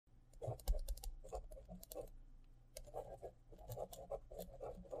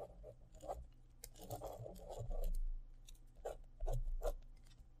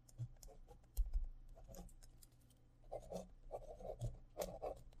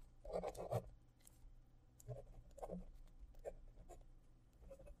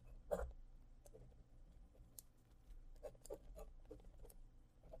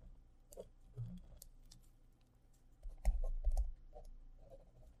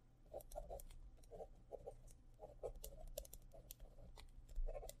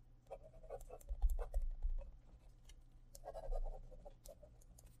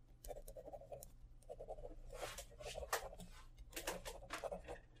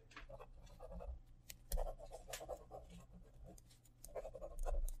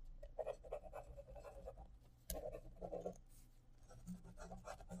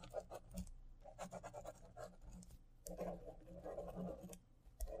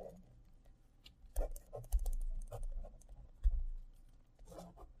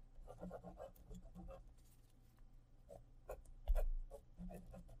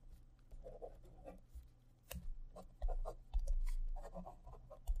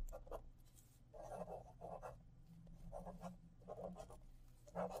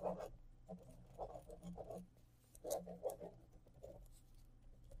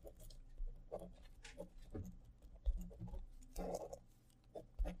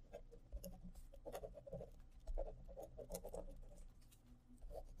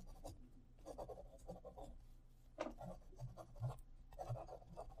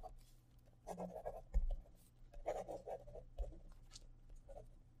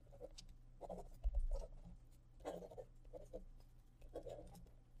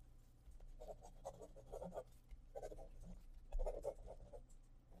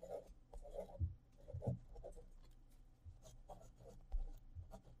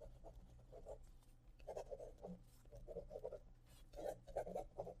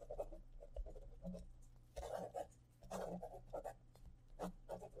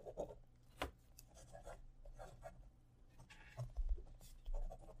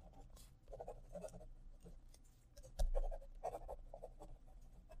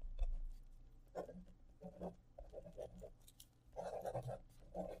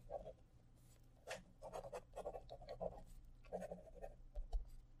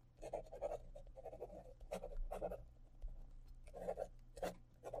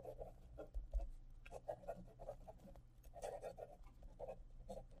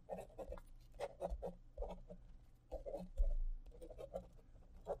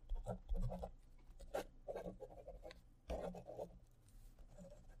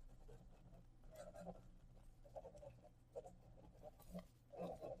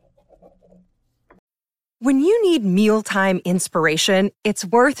When you need mealtime inspiration, it's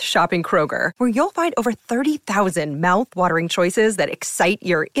worth shopping Kroger, where you'll find over 30,000 mouth-watering choices that excite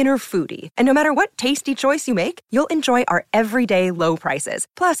your inner foodie. And no matter what tasty choice you make, you'll enjoy our everyday low prices,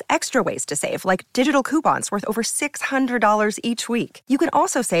 plus extra ways to save, like digital coupons worth over $600 each week. You can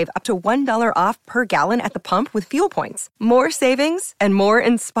also save up to $1 off per gallon at the pump with fuel points. More savings and more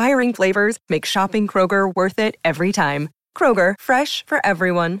inspiring flavors make shopping Kroger worth it every time. Kroger, fresh for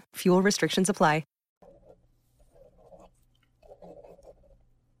everyone. Fuel restrictions apply.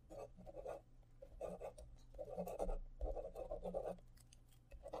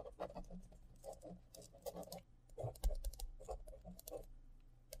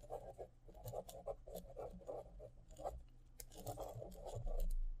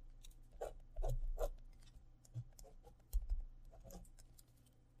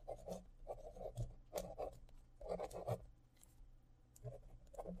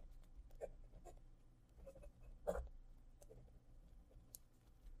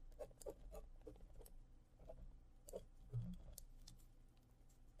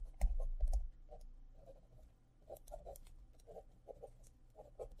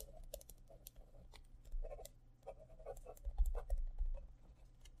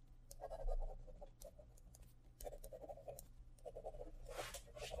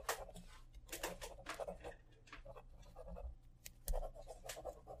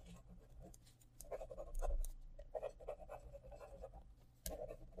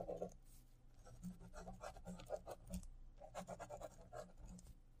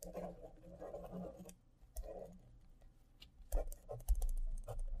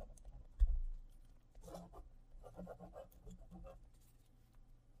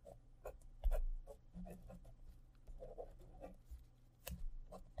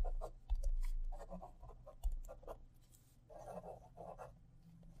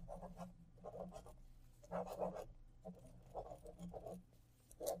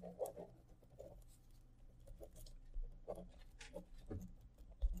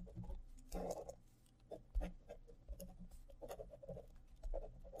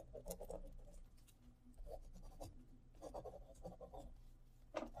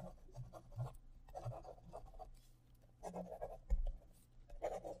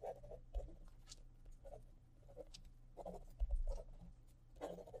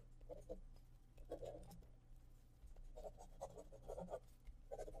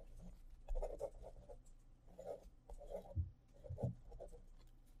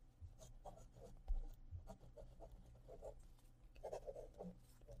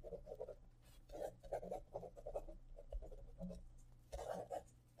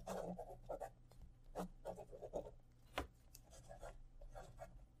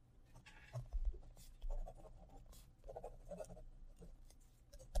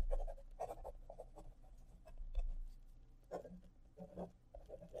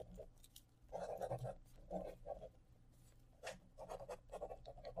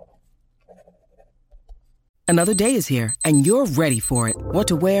 Another day is here, and you're ready for it. What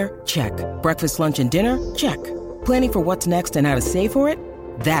to wear? Check. Breakfast, lunch, and dinner? Check. Planning for what's next and how to save for it?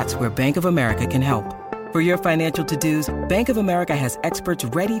 That's where Bank of America can help. For your financial to-dos, Bank of America has experts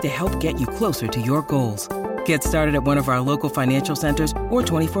ready to help get you closer to your goals. Get started at one of our local financial centers or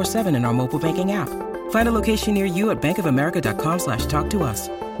 24/7 in our mobile banking app. Find a location near you at bankofamerica.com/talktous.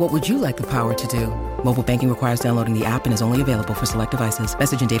 What would you like the power to do? Mobile banking requires downloading the app and is only available for select devices.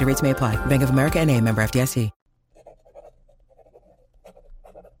 Message and data rates may apply. Bank of America N.A., member FDIC.